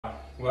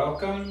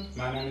Welcome,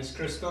 my name is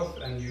Christoph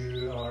and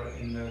you are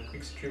in the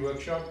Quickstry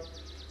workshop.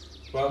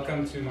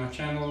 Welcome to my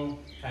channel,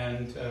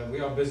 and we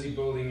are busy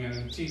building an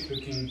antique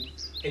looking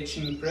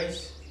etching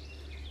press.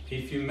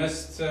 If you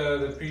missed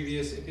the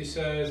previous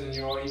episodes and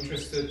you are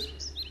interested,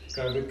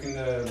 go look in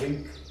the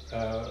link,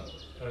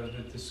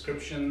 the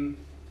description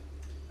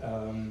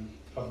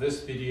of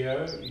this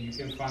video. You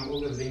can find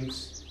all the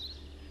links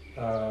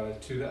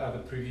to the other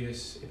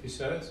previous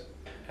episodes,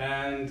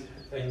 and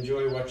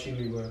enjoy watching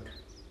me work.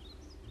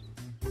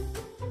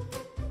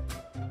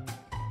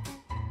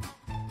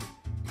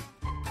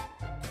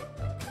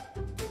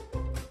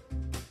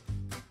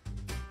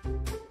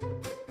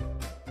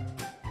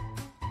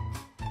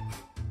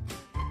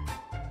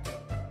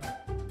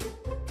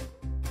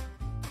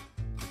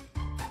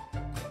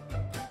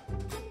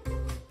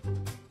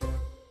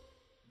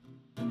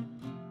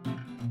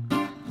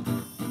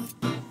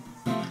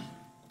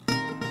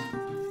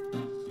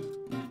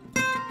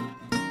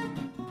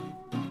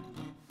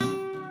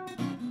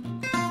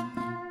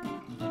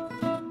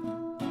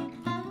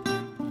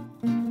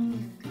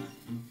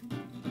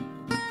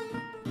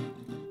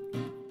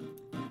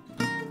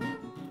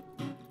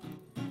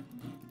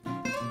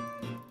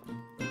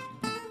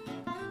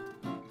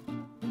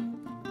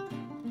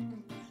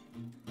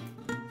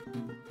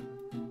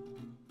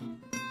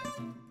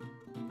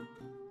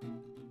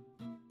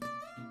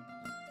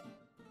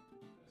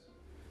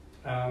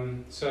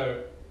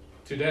 So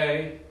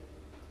today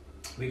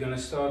we're going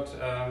to start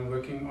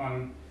working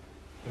on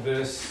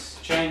this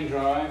chain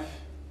drive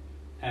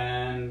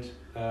and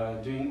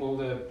doing all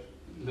the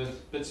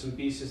bits and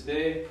pieces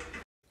there,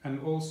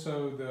 and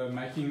also the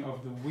making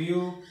of the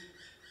wheel,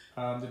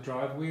 the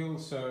drive wheel.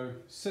 So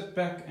sit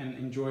back and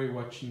enjoy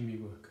watching me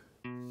work.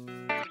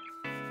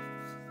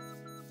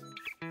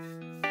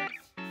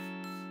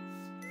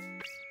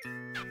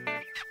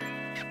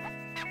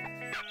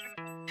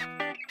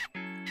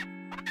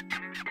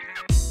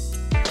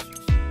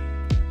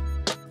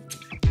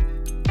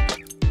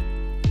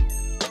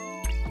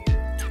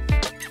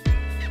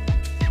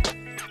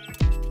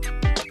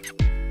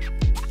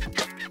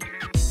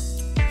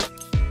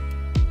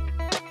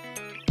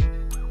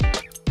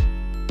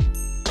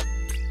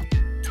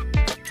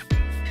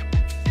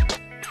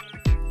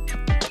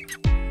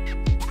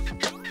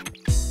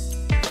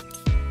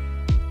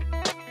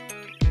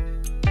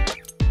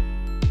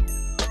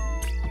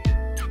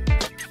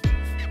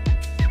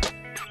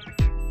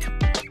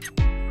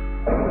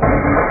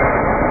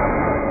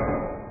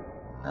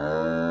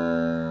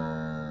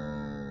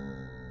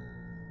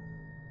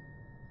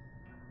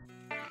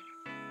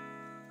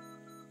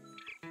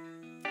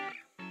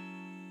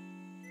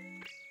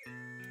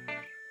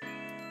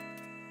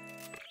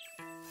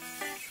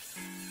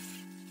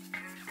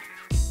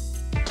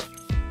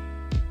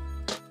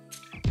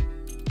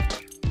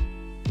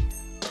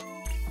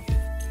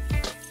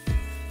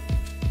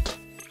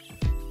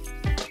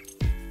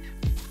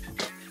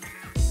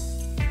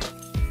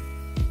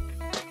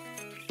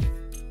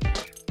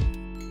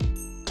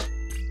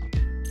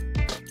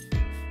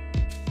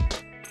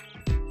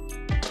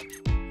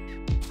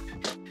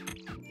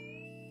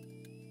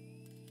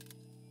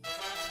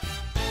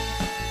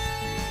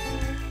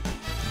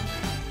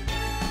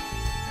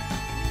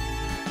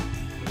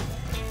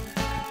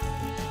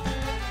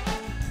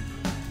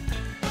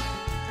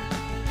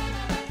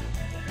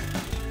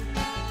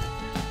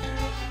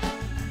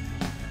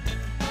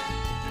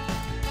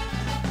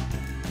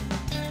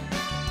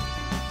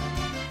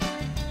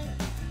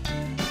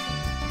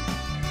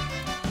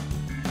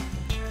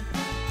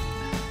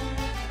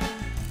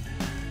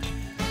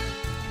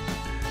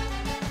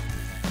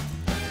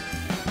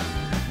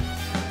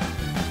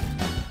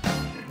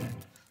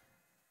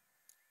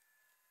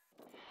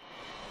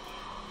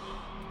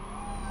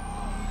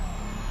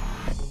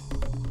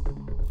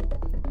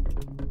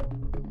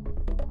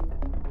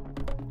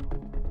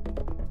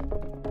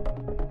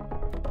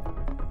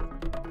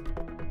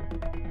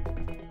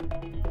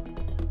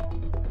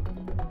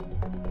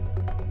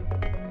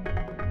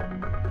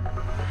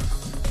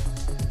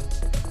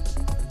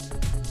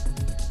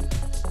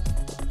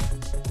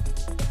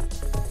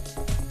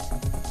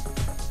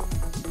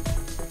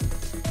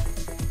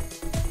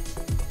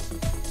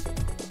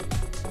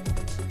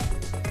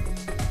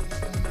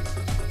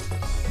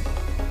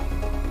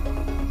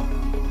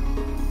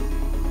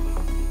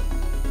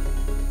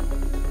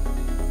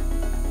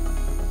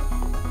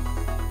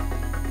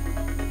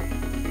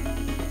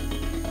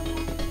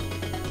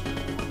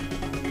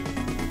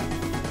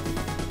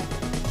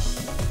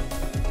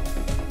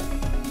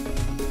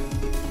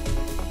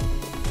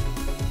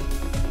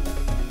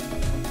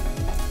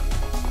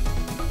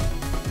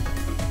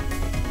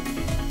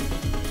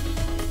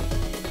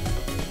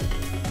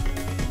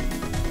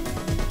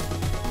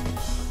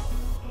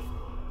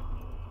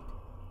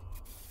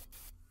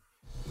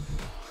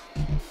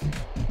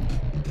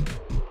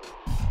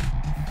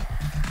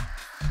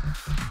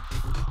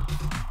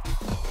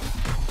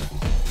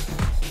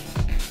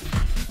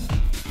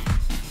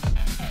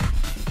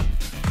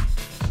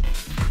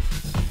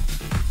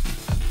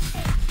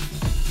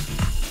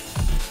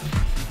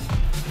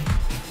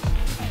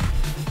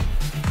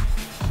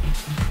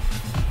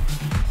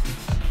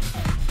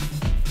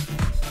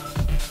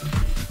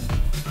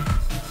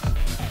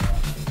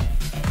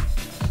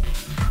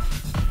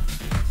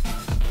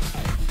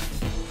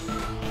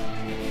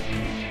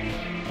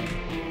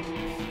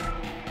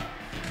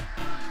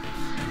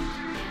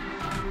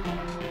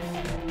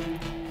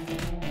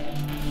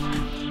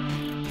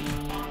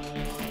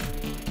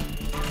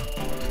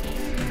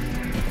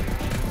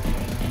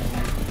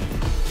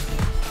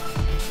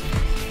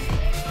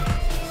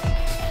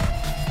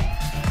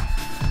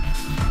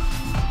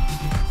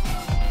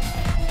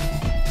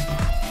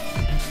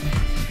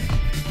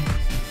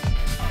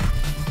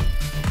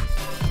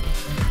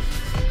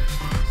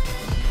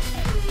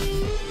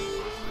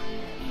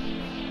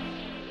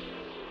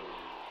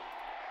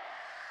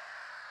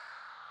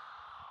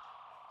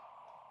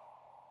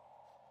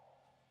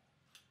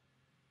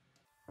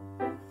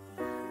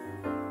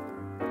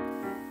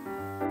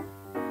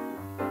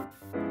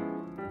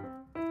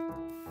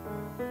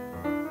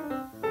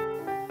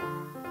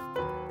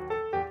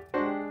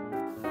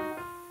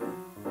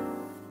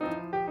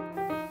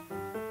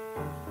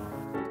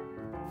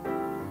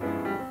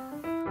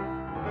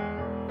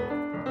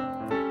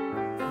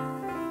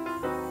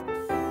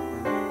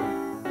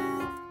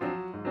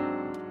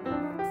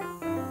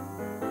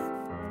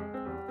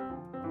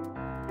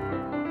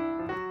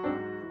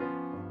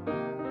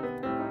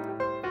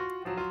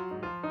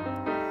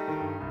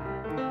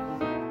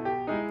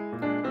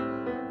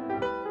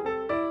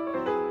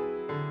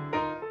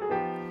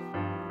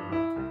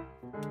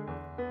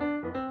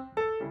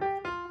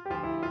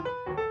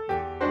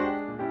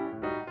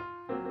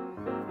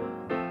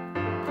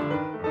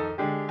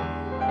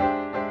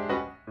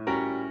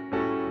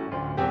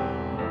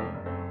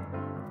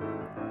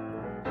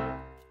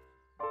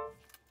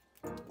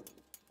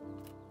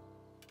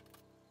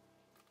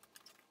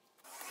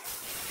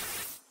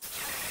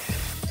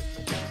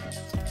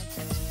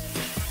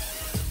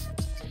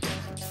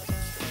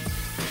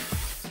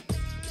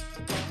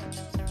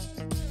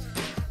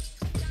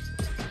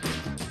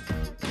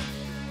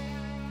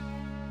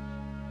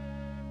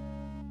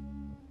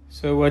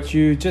 So what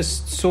you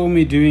just saw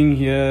me doing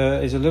here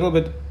is a little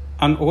bit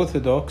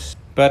unorthodox,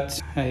 but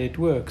hey, it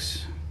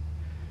works.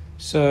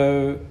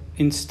 So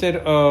instead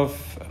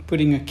of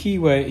putting a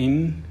keyway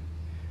in,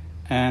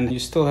 and you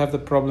still have the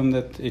problem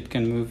that it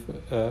can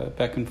move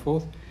back and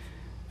forth,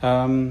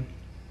 and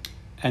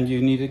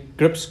you need a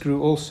grip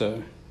screw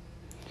also.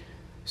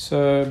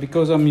 So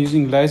because I'm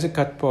using laser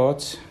cut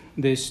parts,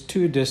 there's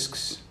 2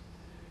 discs,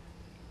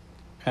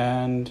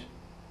 and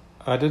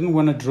I didn't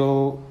want to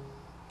drill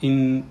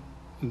in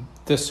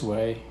this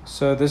way.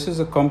 So this is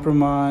a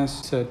compromise.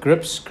 It's a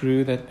grip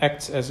screw that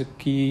acts as a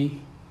key,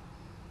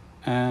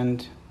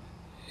 and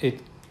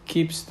it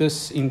keeps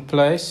this in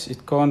place.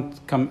 It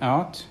can't come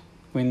out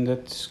when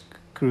that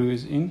screw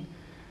is in,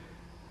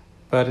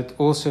 but it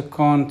also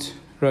can't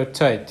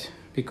rotate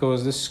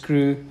because this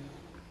screw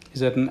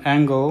is at an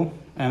angle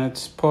and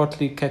it's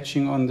partly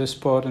catching on this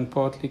part and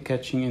partly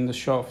catching in the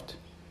shaft.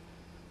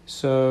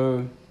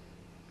 So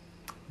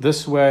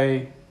this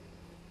way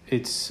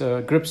it's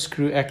a grip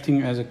screw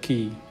acting as a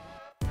key.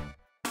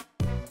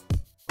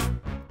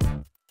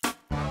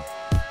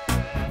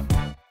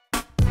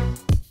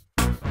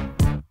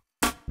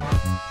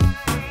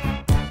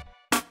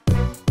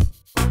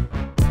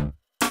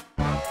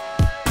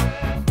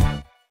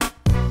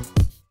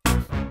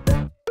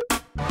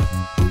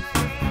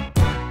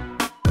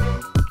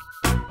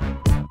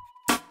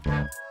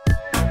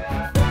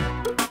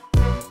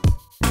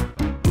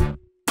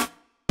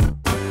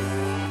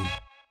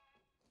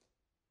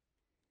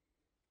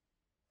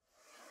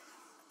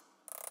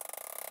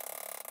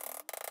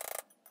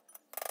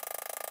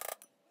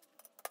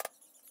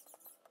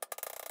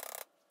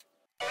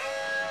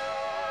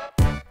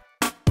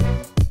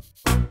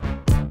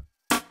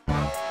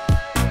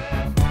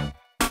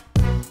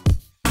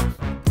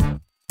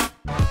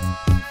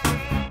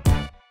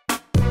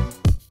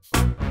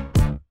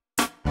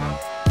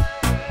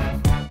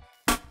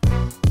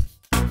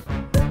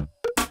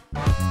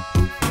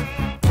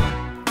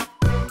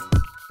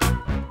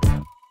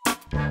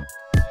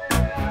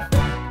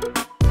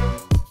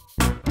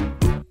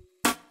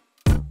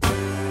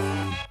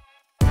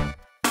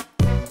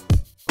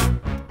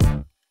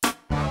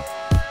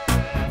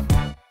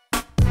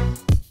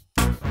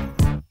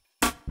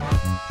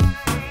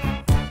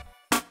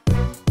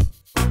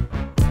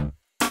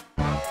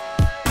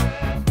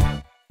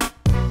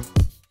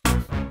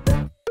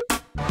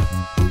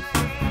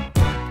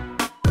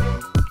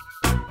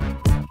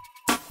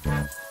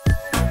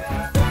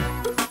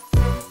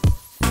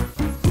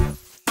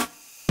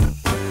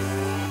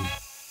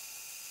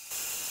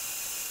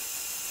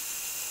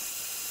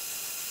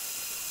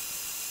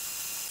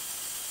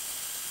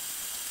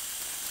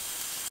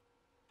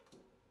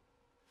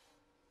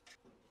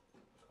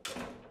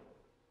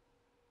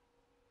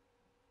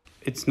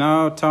 It's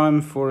now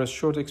time for a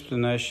short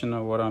explanation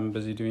of what I'm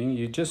busy doing.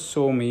 You just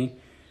saw me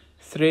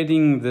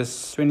threading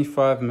this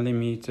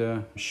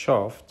 25mm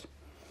shaft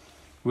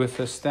with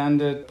a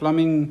standard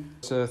plumbing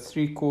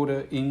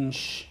 3/4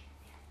 inch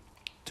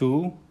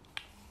tool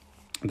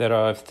that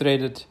I've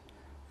threaded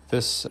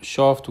this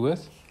shaft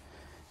with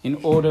in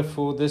order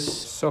for this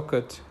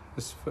socket,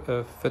 this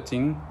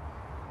fitting.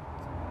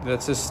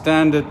 That's a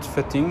standard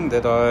fitting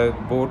that I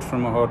bought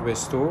from a hardware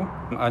store.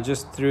 I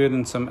just threw it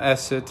in some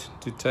acid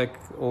to take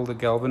all the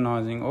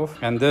galvanizing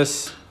off, and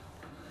this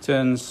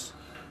turns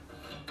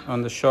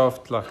on the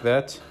shaft like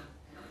that,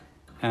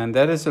 and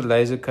that is a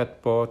laser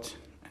cut part,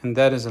 and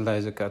that is a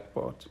laser cut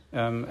part,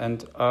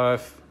 and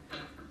I've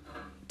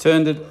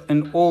turned it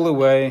in all the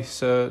way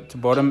so to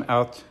bottom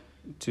out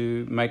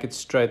to make it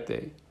straight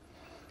there.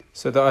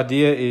 So the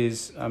idea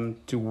is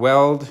to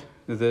weld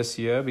this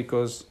here,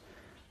 because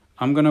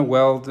I'm going to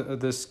weld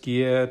this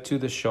gear to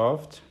the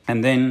shaft,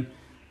 and then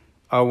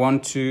I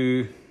want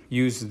to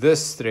use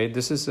this thread.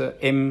 This is a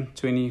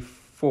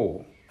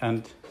M24,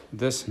 and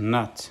this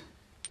nut.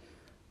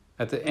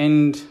 At the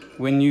end,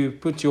 when you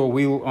put your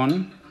wheel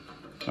on,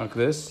 like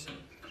this,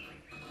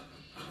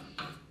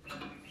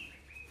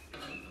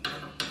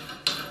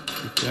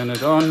 you turn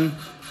it on,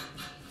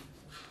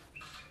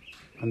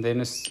 and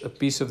then a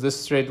piece of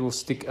this thread will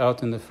stick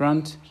out in the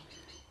front,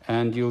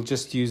 and you'll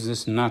just use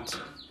this nut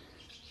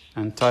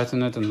and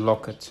tighten it and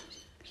lock it.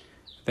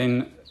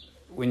 Then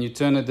when you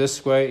turn it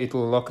this way, it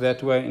will lock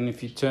that way, and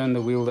if you turn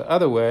the wheel the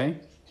other way,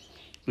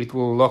 it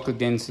will lock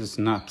against this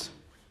nut.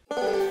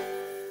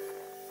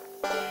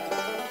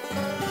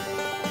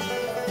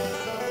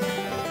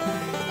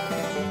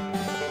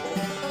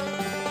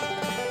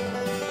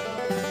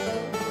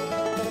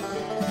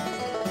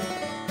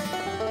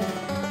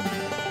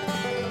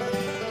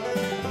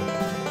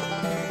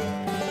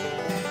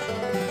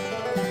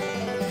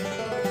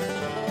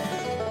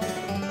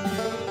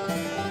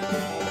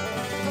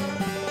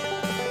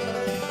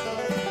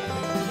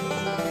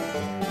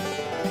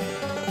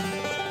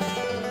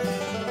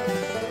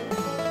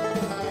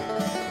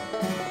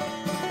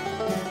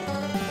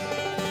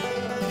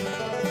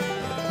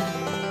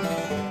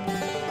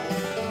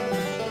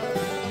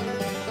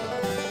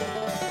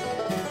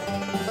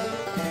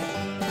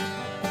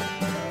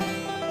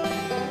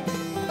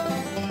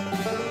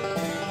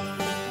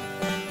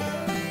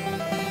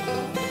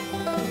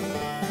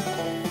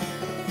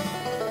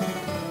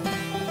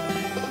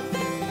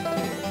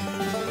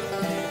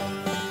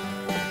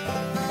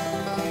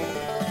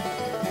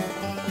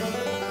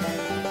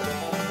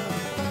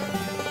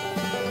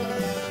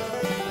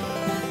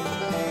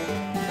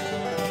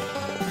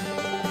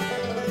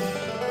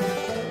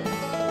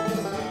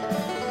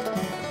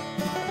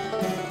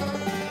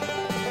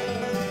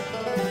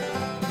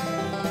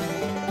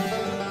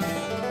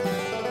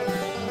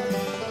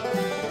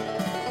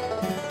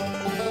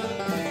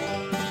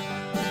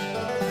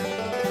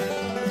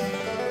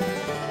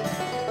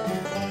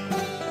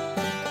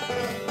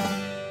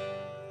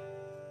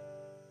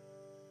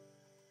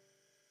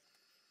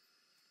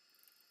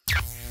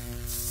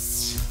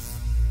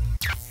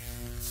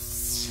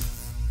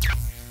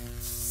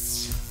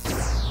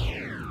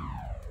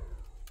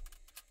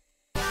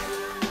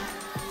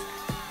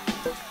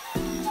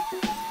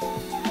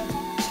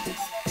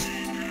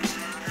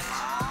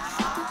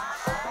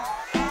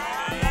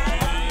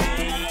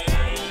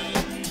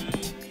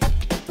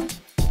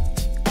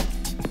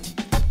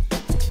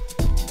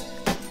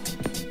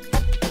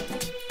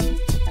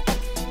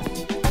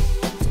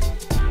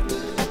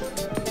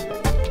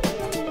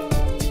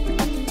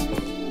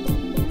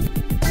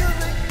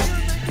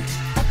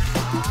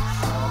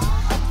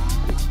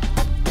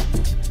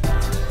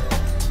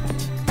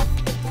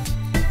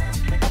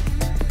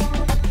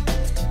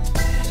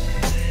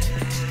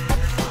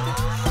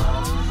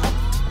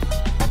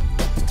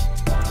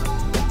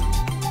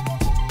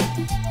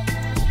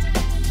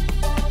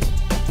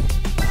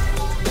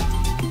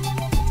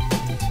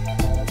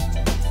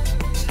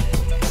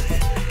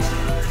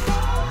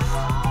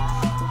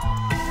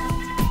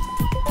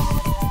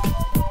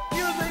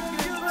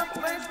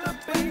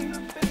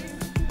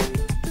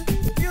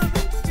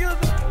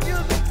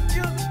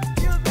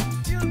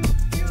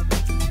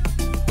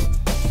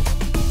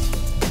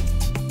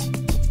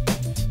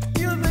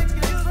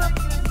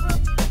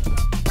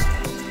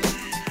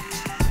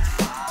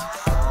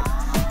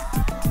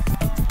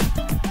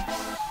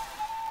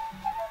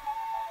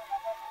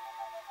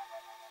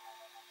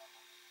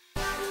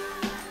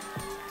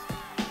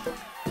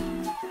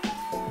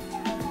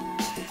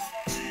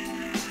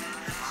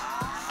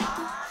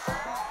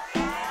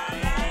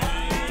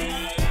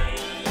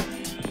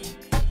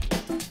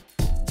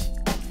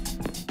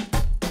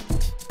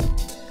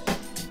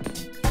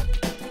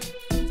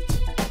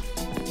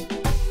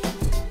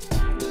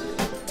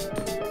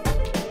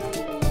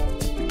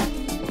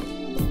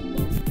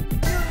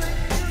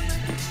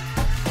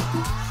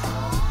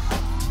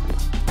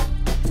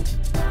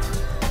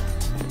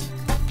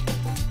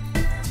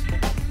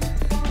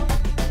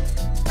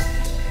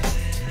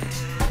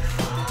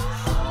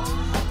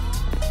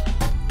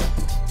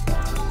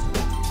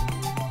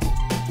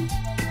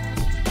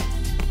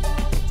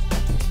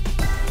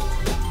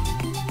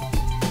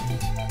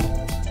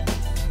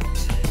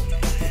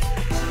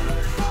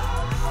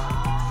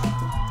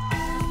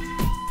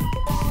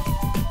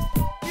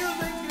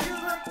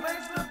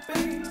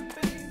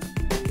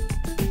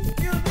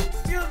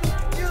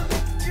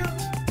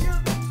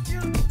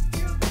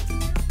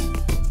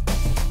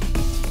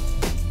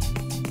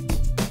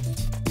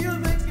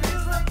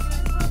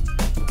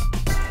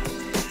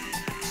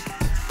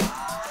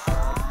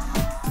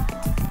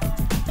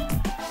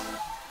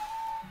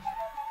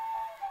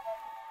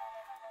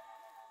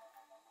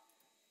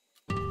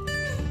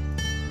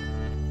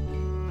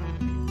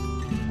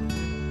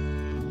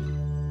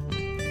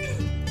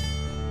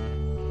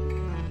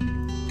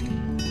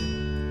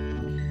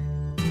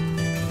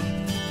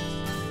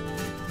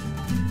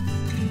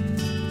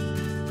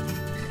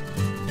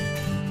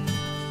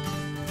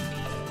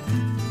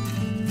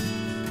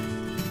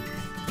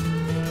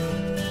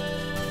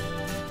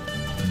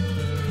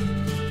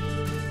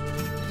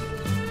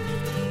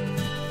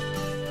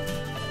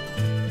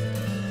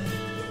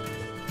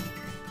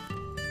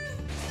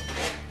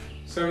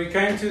 So we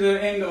came to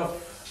the end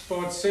of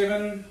part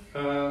 7.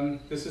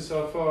 This is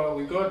how far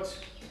we got.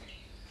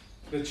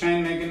 The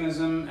chain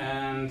mechanism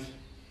and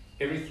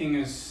everything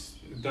is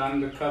done.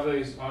 The cover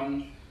is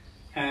on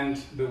and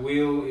the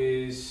wheel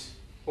is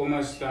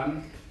almost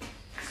done.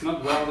 It's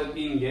not welded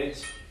in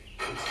yet.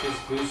 It's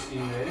just loose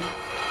in there.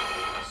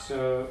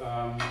 So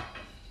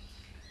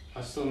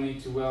I still need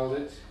to weld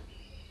it.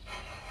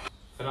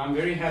 But I'm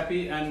very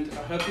happy and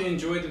I hope you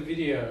enjoyed the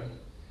video.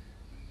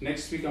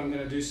 Next week I'm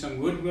going to do some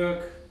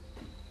woodwork.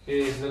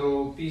 There's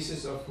little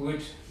pieces of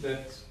wood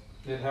that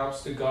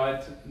helps to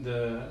guide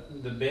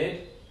the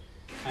bed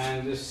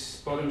and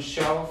this bottom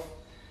shelf,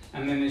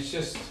 and then it's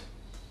just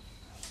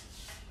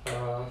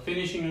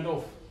finishing it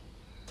off.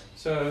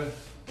 So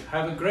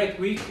have a great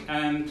week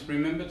and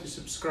remember to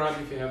subscribe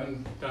if you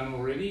haven't done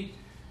already,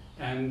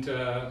 and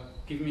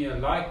give me a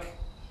like.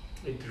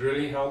 It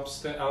really helps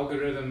the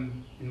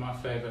algorithm in my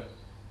favor.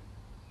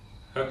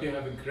 Hope you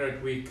have a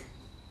great week.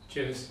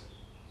 Cheers.